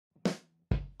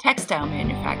textile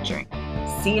manufacturing,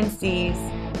 CNCs,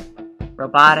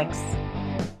 robotics,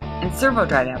 and servo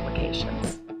drive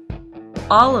applications.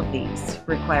 All of these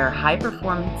require high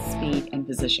performance, speed, and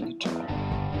position control.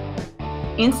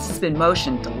 InstaSPIN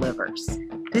Motion delivers.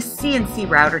 This CNC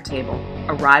router table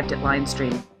arrived at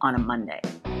Linestream on a Monday.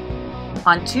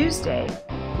 On Tuesday,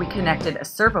 we connected a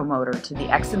servo motor to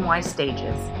the X and Y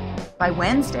stages. By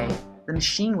Wednesday, the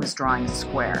machine was drawing a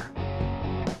square.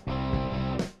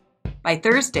 By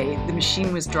Thursday, the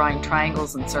machine was drawing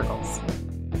triangles and circles.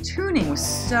 Tuning was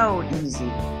so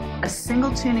easy. A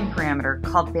single tuning parameter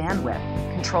called bandwidth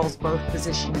controls both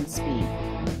position and speed.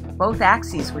 Both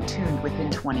axes were tuned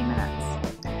within 20 minutes.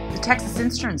 The Texas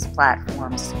Instruments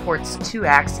platform supports 2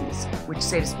 axes, which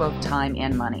saves both time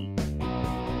and money.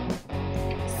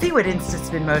 See what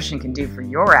InstaSPIN Motion can do for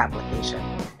your application.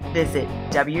 Visit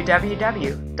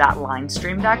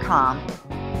www.linestream.com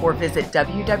or visit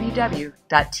www.ti.com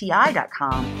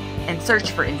and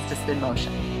search for InstaSPIN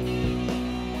Motion.